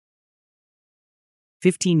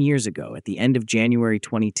15 years ago, at the end of January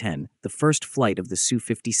 2010, the first flight of the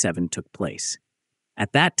Su-57 took place.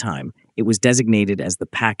 At that time, it was designated as the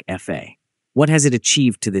PAK FA. What has it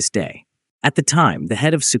achieved to this day? At the time, the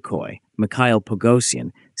head of Sukhoi, Mikhail Pogosyan,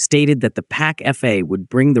 stated that the PAK FA would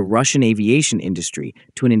bring the Russian aviation industry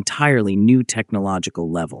to an entirely new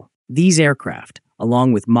technological level. These aircraft,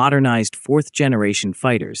 along with modernized fourth-generation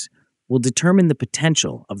fighters, will determine the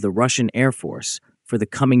potential of the Russian Air Force for the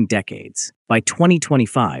coming decades. By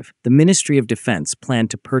 2025, the Ministry of Defense planned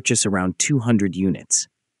to purchase around 200 units.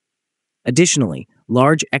 Additionally,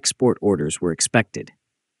 large export orders were expected.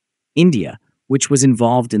 India, which was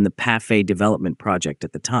involved in the PAK FA development project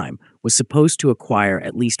at the time, was supposed to acquire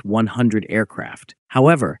at least 100 aircraft.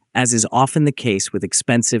 However, as is often the case with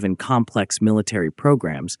expensive and complex military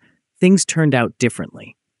programs, things turned out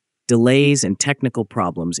differently. Delays and technical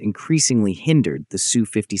problems increasingly hindered the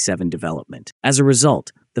Su-57 development. As a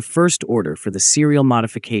result, the first order for the serial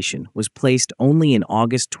modification was placed only in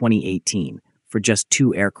August 2018 for just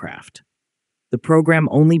 2 aircraft. The program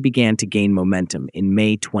only began to gain momentum in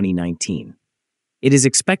May 2019. It is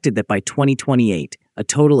expected that by 2028, a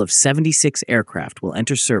total of 76 aircraft will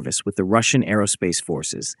enter service with the Russian Aerospace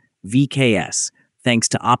Forces, VKS, thanks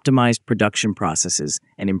to optimized production processes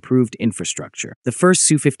and improved infrastructure. The first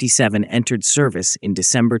Su-57 entered service in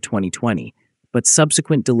December 2020, but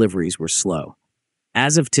subsequent deliveries were slow.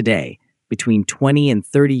 As of today, between 20 and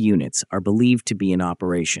 30 units are believed to be in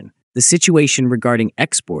operation. The situation regarding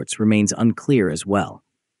exports remains unclear as well.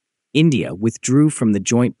 India withdrew from the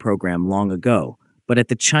joint program long ago, but at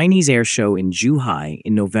the Chinese Air Show in Zhuhai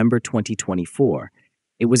in November 2024,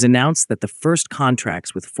 it was announced that the first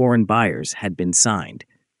contracts with foreign buyers had been signed,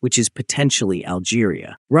 which is potentially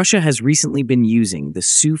Algeria. Russia has recently been using the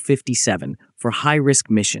Su-57 for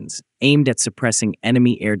high-risk missions aimed at suppressing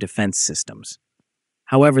enemy air defense systems.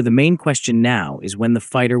 However, the main question now is when the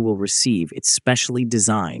fighter will receive its specially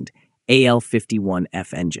designed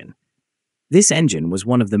AL-51F engine. This engine was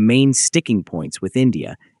one of the main sticking points with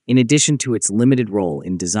India, in addition to its limited role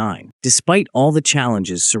in design. Despite all the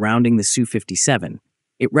challenges surrounding the Su-57,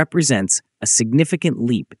 it represents a significant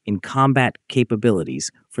leap in combat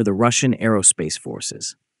capabilities for the Russian Aerospace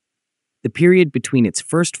Forces. The period between its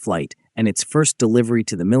first flight and its first delivery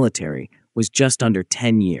to the military was just under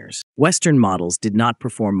 10 years. Western models did not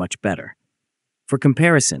perform much better. For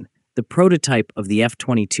comparison, the prototype of the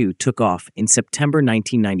F-22 took off in September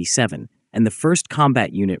 1997, and the first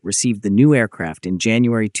combat unit received the new aircraft in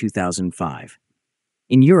January 2005.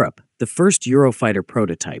 In Europe, the first Eurofighter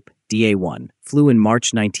prototype, DA-1, flew in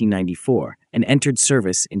March 1994 and entered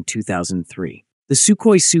service in 2003. The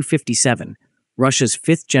Sukhoi Su-57, Russia's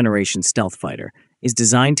fifth-generation stealth fighter, is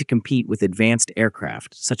designed to compete with advanced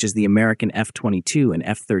aircraft such as the American F-22 and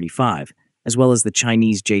F-35, as well as the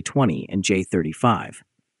Chinese J-20 and J-35.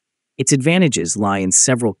 Its advantages lie in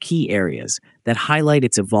several key areas that highlight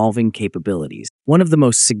its evolving capabilities. One of the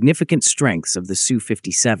most significant strengths of the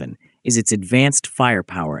Su-57 is its advanced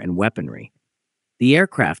firepower and weaponry. The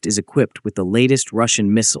aircraft is equipped with the latest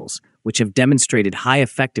Russian missiles, which have demonstrated high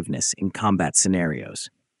effectiveness in combat scenarios.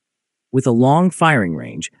 With a long firing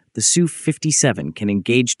range, the Su-57 can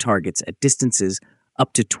engage targets at distances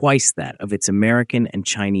up to twice that of its American and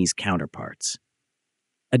Chinese counterparts.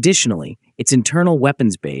 Additionally, its internal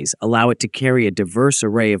weapons bays allow it to carry a diverse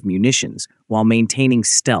array of munitions while maintaining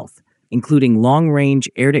stealth, including long-range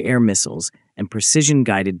air-to-air missiles and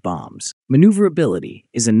precision-guided bombs. Maneuverability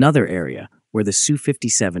is another area where the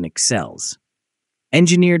Su-57 excels.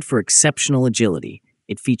 Engineered for exceptional agility,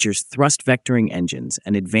 it features thrust-vectoring engines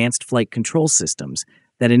and advanced flight control systems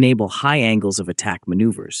that enable high angles of attack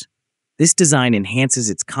maneuvers. This design enhances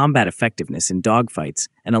its combat effectiveness in dogfights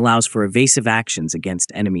and allows for evasive actions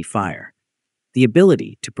against enemy fire. The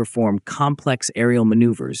ability to perform complex aerial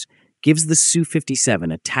maneuvers gives the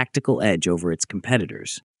Su-57 a tactical edge over its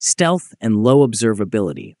competitors. Stealth and low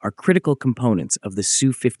observability are critical components of the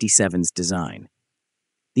Su-57's design.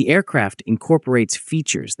 The aircraft incorporates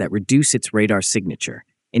features that reduce its radar signature,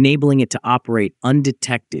 enabling it to operate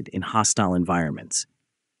undetected in hostile environments.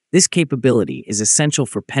 This capability is essential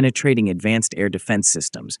for penetrating advanced air defense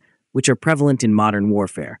systems, which are prevalent in modern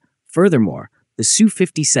warfare. Furthermore, the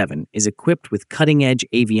Su-57 is equipped with cutting-edge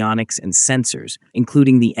avionics and sensors,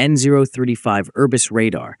 including the N035 Irbis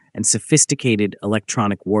radar and sophisticated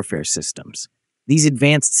electronic warfare systems. These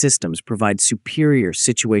advanced systems provide superior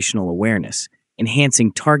situational awareness,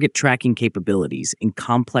 enhancing target tracking capabilities in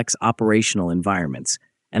complex operational environments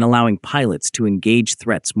and allowing pilots to engage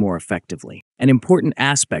threats more effectively. An important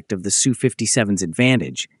aspect of the Su-57's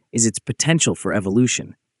advantage is its potential for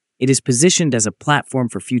evolution. It is positioned as a platform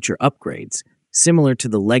for future upgrades, similar to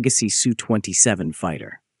the legacy Su-27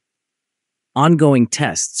 fighter. Ongoing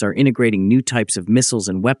tests are integrating new types of missiles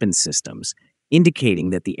and weapons systems, indicating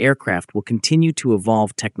that the aircraft will continue to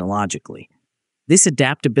evolve technologically. This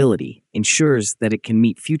adaptability ensures that it can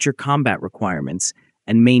meet future combat requirements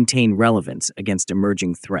and maintain relevance against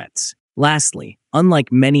emerging threats. Lastly,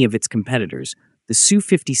 unlike many of its competitors, the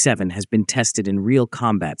Su-57 has been tested in real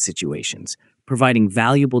combat situations, providing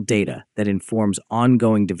valuable data that informs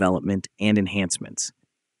ongoing development and enhancements.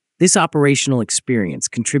 This operational experience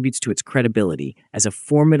contributes to its credibility as a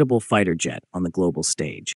formidable fighter jet on the global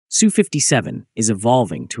stage. Su-57 is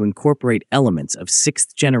evolving to incorporate elements of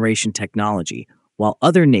sixth-generation technology, while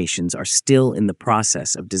other nations are still in the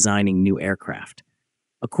process of designing new aircraft.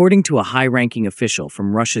 According to a high-ranking official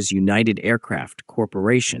from Russia's United Aircraft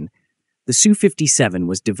Corporation, the Su-57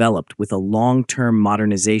 was developed with a long-term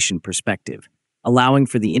modernization perspective, allowing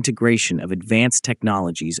for the integration of advanced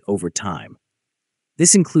technologies over time.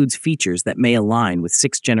 This includes features that may align with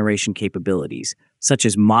sixth-generation capabilities, such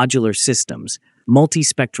as modular systems,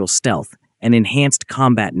 multispectral stealth, and enhanced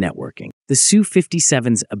combat networking. The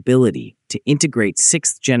Su-57's ability to integrate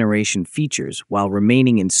sixth-generation features while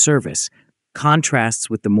remaining in service contrasts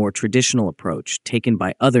with the more traditional approach taken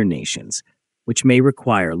by other nations, which may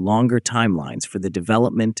require longer timelines for the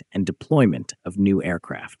development and deployment of new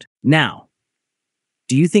aircraft. Now,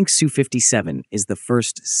 do you think Su-57 is the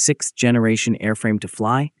first sixth-generation airframe to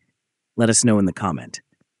fly? Let us know in the comment.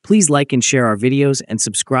 Please like and share our videos and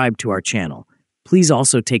subscribe to our channel. Please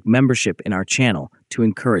also take membership in our channel to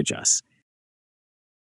encourage us.